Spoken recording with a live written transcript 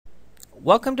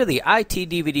Welcome to the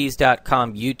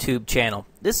itdvds.com YouTube channel.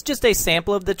 This is just a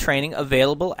sample of the training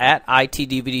available at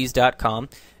itdvds.com.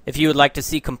 If you would like to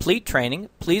see complete training,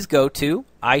 please go to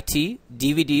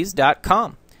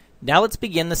itdvds.com. Now let's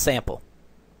begin the sample.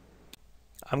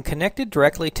 I'm connected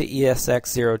directly to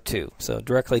ESX02, so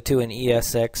directly to an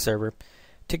ESX server.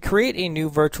 To create a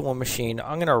new virtual machine,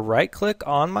 I'm going to right-click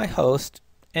on my host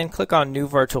and click on New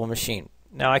Virtual Machine.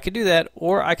 Now I could do that,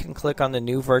 or I can click on the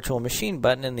New Virtual Machine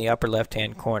button in the upper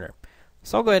left-hand corner.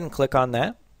 So I'll go ahead and click on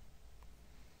that.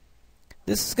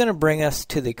 This is going to bring us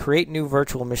to the Create New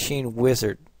Virtual Machine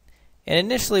wizard. And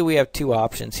initially we have two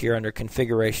options here under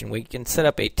Configuration. We can set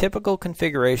up a typical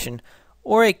configuration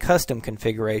or a custom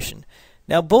configuration.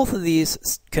 Now both of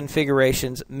these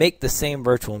configurations make the same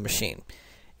virtual machine.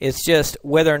 It's just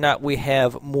whether or not we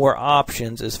have more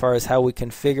options as far as how we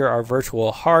configure our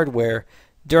virtual hardware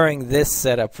during this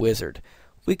setup wizard.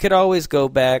 We could always go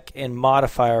back and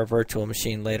modify our virtual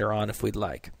machine later on if we'd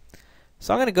like.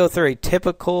 So I'm going to go through a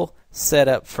typical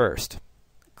setup first.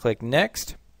 Click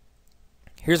Next.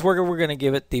 Here's where we're going to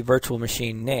give it the virtual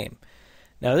machine name.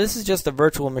 Now this is just the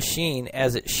virtual machine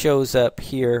as it shows up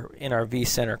here in our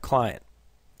vCenter client.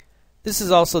 This is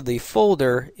also the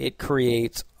folder it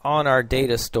creates on our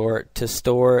data store to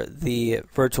store the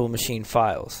virtual machine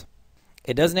files.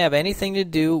 It doesn't have anything to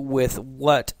do with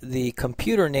what the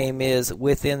computer name is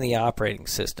within the operating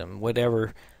system,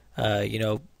 whatever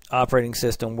operating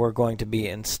system we're going to be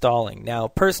installing. Now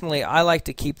personally I like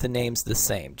to keep the names the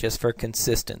same just for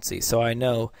consistency. So I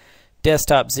know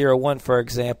Desktop 01, for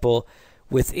example,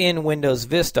 within Windows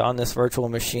Vista on this virtual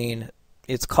machine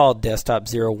it's called Desktop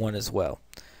 01 as well.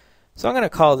 So I'm going to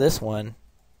call this one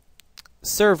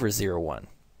Server 01.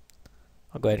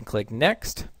 I'll go ahead and click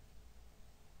Next.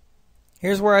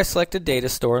 Here's where I select a data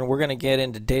store, and we're going to get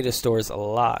into data stores a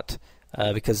lot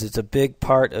because it's a big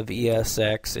part of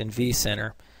ESX and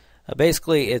vCenter.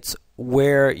 Basically it's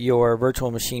where your virtual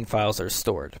machine files are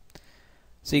stored.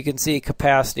 So you can see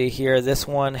capacity here. This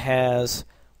one has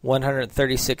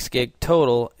 136 gig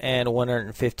total and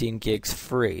 115 gigs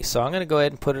free. So I'm going to go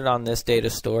ahead and put it on this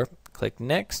data store. Click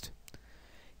Next.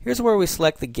 Here's where we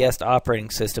select the guest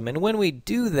operating system, and when we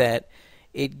do that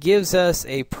it gives us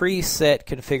a preset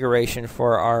configuration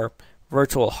for our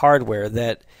virtual hardware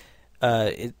that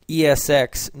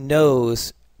ESX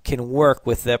knows can work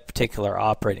with that particular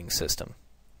operating system.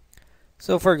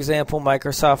 So for example,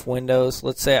 Microsoft Windows,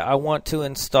 let's say I want to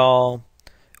install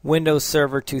Windows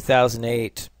Server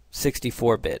 2008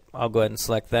 64-bit. I'll go ahead and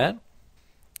select that.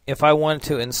 If I wanted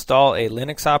to install a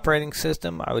Linux operating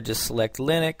system, I would just select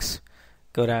Linux,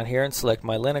 go down here and select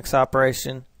my Linux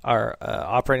operating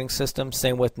system.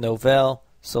 Same with Novell,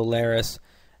 Solaris,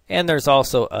 and there's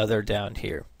also other down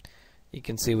here. You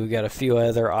can see we've got a few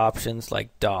other options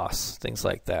like DOS, things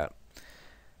like that.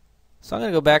 So I'm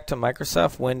going to go back to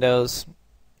Microsoft Windows,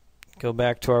 go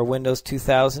back to our Windows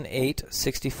 2008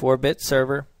 64-bit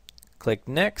server, click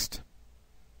Next.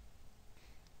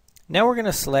 Now we're going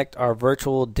to select our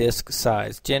virtual disk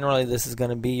size. Generally this is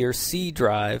going to be your C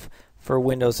drive for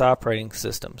Windows operating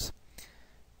systems.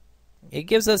 It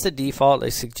gives us a default,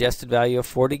 a suggested value of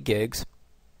 40 gigs,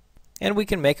 and we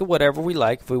can make it whatever we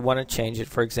like if we want to change it.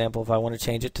 For example, if I want to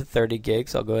change it to 30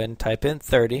 gigs, I'll go ahead and type in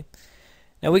 30.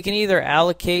 Now we can either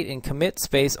allocate and commit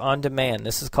space on demand.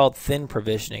 This is called thin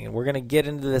provisioning, and we're going to get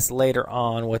into this later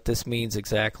on what this means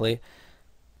exactly.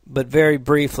 But very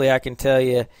briefly I can tell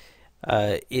you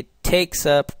it takes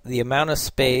up the amount of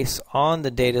space on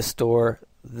the data store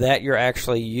that you're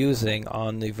actually using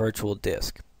on the virtual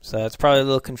disk. So that's probably a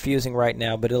little confusing right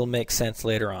now, but it'll make sense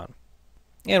later on.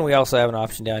 And we also have an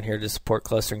option down here to support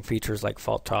clustering features like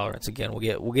fault tolerance. Again,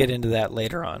 we'll get into that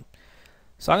later on.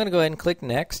 So I'm going to go ahead and click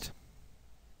Next.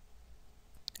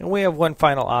 And we have one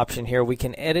final option here. We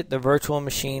can edit the virtual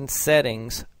machine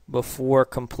settings before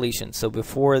completion, so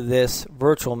before this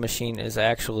virtual machine is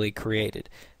actually created.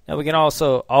 Now we can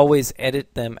also always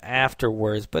edit them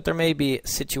afterwards, but there may be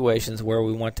situations where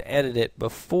we want to edit it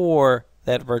before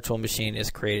that virtual machine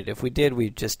is created. If we did,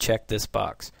 we'd just check this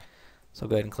box. So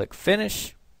go ahead and click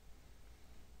Finish.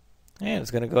 And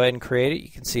it's going to go ahead and create it. You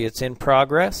can see it's in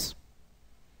progress.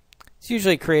 It's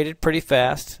usually created pretty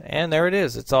fast, and there it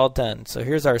is. It's all done. So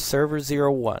here's our Server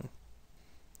 01.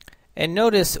 And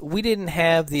notice we didn't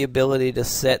have the ability to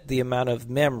set the amount of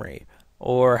memory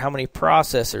or how many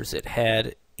processors it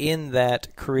had in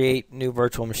that Create New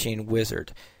Virtual Machine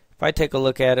wizard. If I take a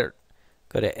look at it,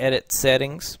 go to Edit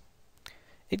Settings,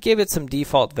 it gave it some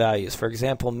default values. For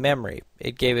example, memory,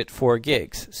 it gave it 4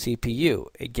 gigs. CPU,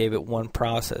 it gave it 1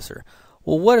 processor.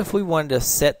 Well, what if we wanted to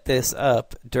set this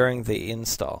up during the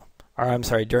install? Or I'm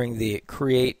sorry, during the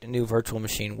Create New Virtual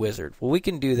Machine wizard? Well, we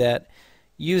can do that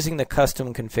using the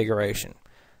custom configuration.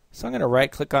 So I'm going to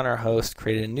right click on our host,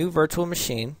 create a new virtual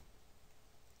machine.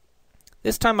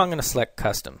 This time I'm going to select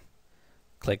custom.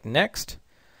 Click next,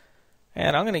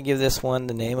 and I'm going to give this one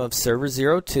the name of server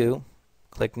 02.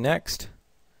 Click next.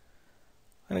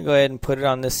 I'm going to go ahead and put it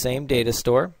on this same data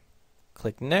store.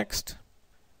 Click next.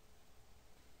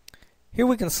 Here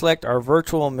we can select our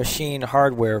virtual machine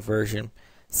hardware version.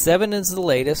 7 is the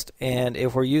latest, and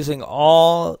if we're using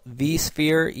all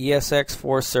vSphere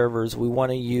ESX4 servers, we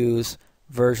want to use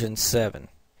version 7.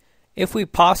 If we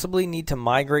possibly need to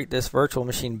migrate this virtual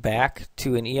machine back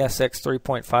to an ESX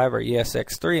 3.5 or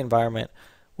ESX3 environment,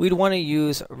 we'd want to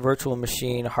use virtual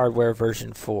machine hardware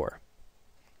version 4.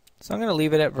 So I'm going to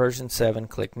leave it at version 7,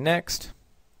 click next.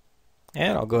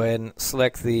 And I'll go ahead and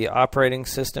select the operating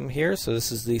system here. So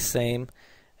this is the same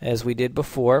as we did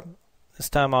before. This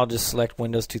time I'll just select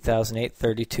Windows 2008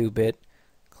 32-bit.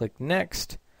 Click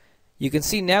next. You can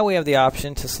see now we have the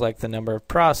option to select the number of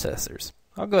processors.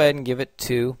 I'll go ahead and give it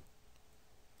 2.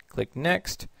 Click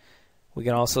next. We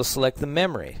can also select the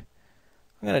memory.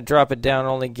 I'm going to drop it down,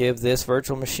 only give this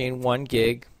virtual machine 1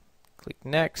 gig. Click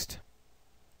next.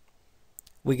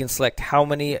 We can select how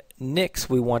many NICs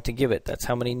we want to give it. That's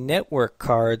how many network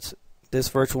cards this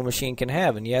virtual machine can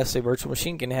have. And yes, a virtual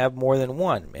machine can have more than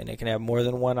one, and it can have more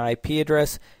than one IP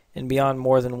address and be on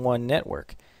more than one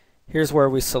network. Here's where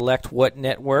we select what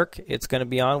network it's going to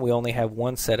be on. We only have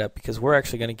one setup because we're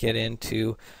actually going to get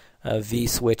into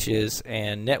vSwitches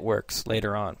and networks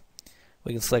later on.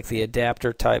 We can select the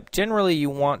adapter type. Generally, you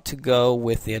want to go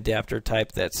with the adapter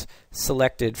type that's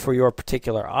selected for your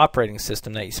particular operating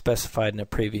system that you specified in a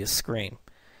previous screen.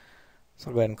 So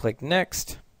I'll go ahead and click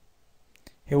next.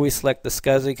 Here we select the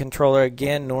SCSI controller.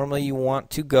 Again, normally you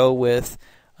want to go with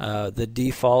the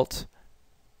default,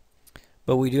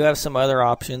 but we do have some other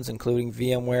options, including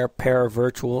VMware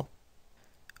Paravirtual,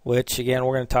 which again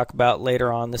we're going to talk about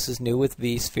later on. This is new with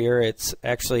vSphere. It's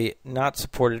actually not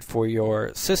supported for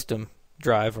your system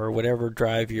drive or whatever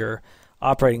drive your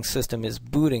operating system is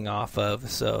booting off of,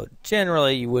 so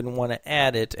generally you wouldn't want to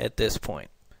add it at this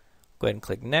point. Go ahead and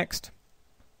click next.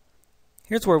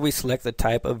 Here's where we select the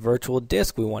type of virtual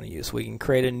disk we want to use. We can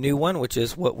create a new one, which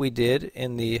is what we did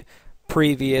in the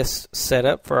previous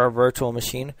setup for our virtual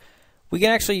machine. We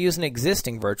can actually use an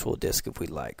existing virtual disk if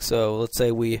we'd like. So let's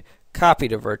say we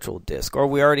copied a virtual disk, or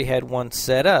we already had one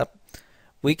set up.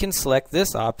 We can select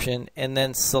this option and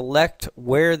then select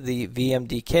where the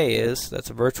VMDK is, that's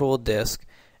a virtual disk,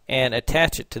 and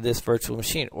attach it to this virtual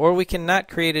machine. Or we can not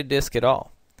create a disk at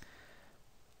all.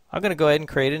 I'm going to go ahead and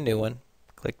create a new one.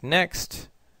 Click next,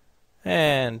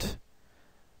 and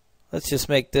let's just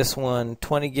make this one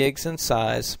 20 gigs in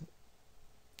size,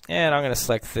 and I'm going to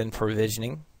select thin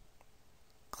provisioning.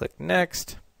 Click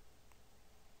next.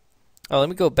 Oh, let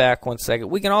me go back one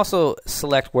second. We can also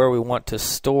select where we want to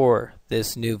store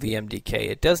this new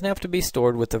VMDK. It doesn't have to be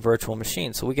stored with the virtual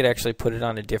machine, so we could actually put it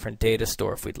on a different data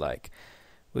store if we'd like.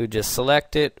 We would just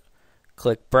select it,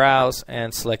 click Browse,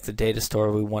 and select the data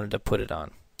store we wanted to put it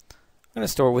on. I'm going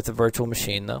to store it with the virtual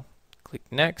machine though. Click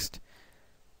Next.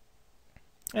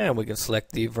 And we can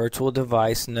select the virtual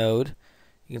device node.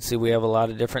 You can see we have a lot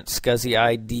of different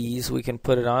SCSI IDs we can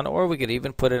put it on, or we could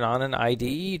even put it on an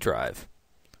IDE drive.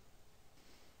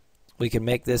 We can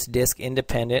make this disk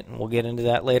independent, and we'll get into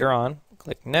that later on.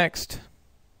 Click Next,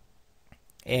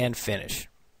 and Finish.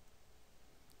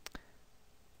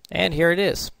 And here it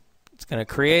is. It's going to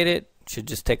create it. Should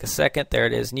just take a second. There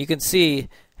it is. And you can see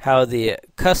how the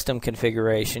custom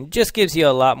configuration just gives you a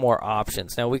lot more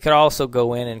options. Now we could also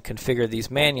go in and configure these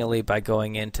manually by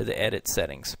going into the edit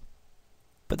settings.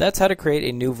 But that's how to create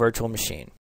a new virtual machine.